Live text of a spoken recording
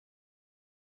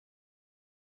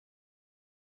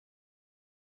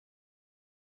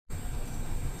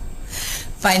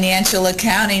financial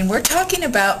accounting, we're talking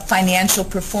about financial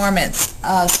performance,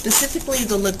 specifically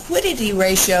the liquidity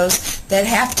ratios that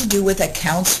have to do with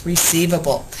accounts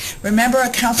receivable. Remember,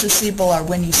 accounts receivable are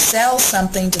when you sell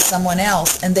something to someone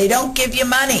else and they don't give you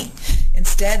money.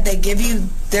 Instead, they give you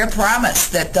their promise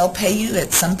that they'll pay you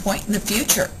at some point in the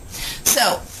future.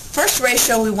 So, first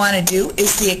ratio we want to do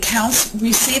is the accounts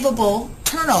receivable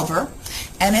turnover,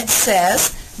 and it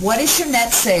says, what is your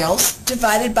net sales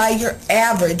divided by your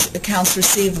average accounts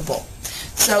receivable?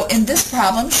 So in this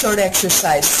problem, short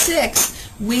exercise 6,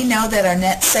 we know that our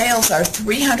net sales are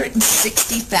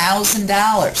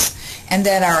 $360,000 and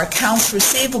that our accounts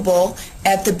receivable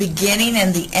at the beginning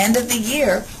and the end of the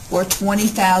year were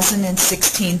 $20,000 and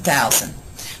 $16,000.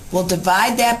 We'll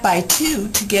divide that by 2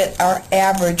 to get our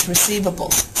average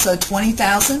receivables. So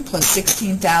 20,000 plus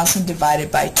 16,000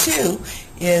 divided by 2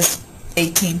 is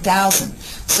 18,000.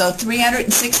 So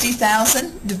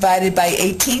 360,000 divided by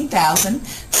 18,000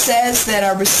 says that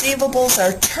our receivables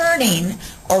are turning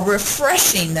or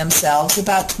refreshing themselves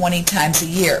about 20 times a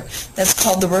year. That's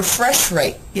called the refresh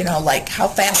rate. You know, like how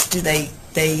fast do they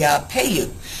pay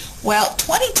you? Well,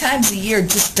 20 times a year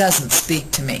just doesn't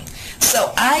speak to me.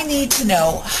 So I need to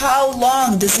know, how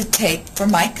long does it take for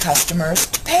my customers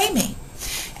to pay me?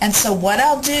 And so what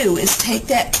I'll do is take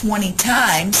that 20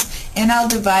 times and I'll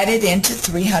divide it into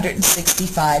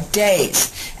 365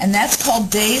 days. And that's called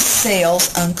days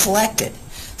sales uncollected.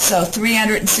 So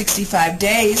 365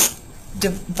 days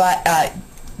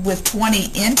with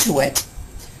 20 into it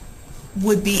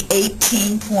would be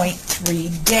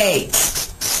 18.3 days.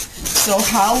 So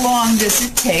how long does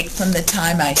it take from the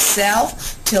time I sell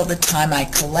till the time I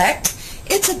collect?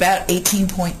 It's about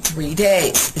 18.3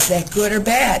 days. Is that good or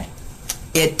bad?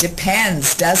 It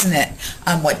depends, doesn't it,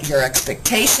 on what your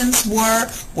expectations were,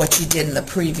 what you did in the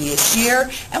previous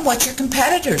year, and what your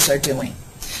competitors are doing.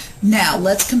 Now,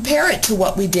 let's compare it to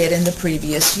what we did in the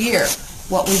previous year.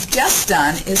 What we've just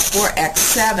done is for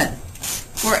X7.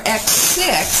 For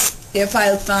X6, if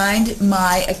I find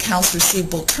my accounts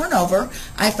receivable turnover,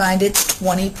 I find it's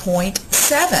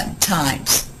 20.7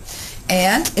 times.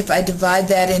 And if I divide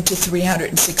that into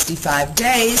 365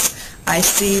 days, I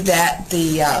see that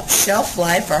the shelf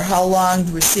life, or how long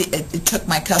it took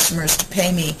my customers to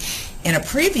pay me in a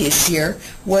previous year,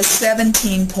 was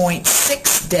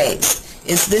 17.6 days.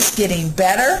 Is this getting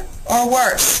better or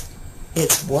worse?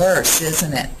 It's worse,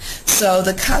 isn't it? So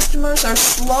the customers are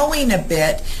slowing a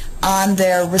bit on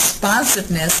their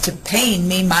responsiveness to paying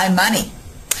me my money.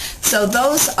 So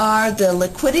those are the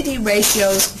liquidity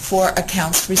ratios for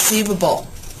accounts receivable.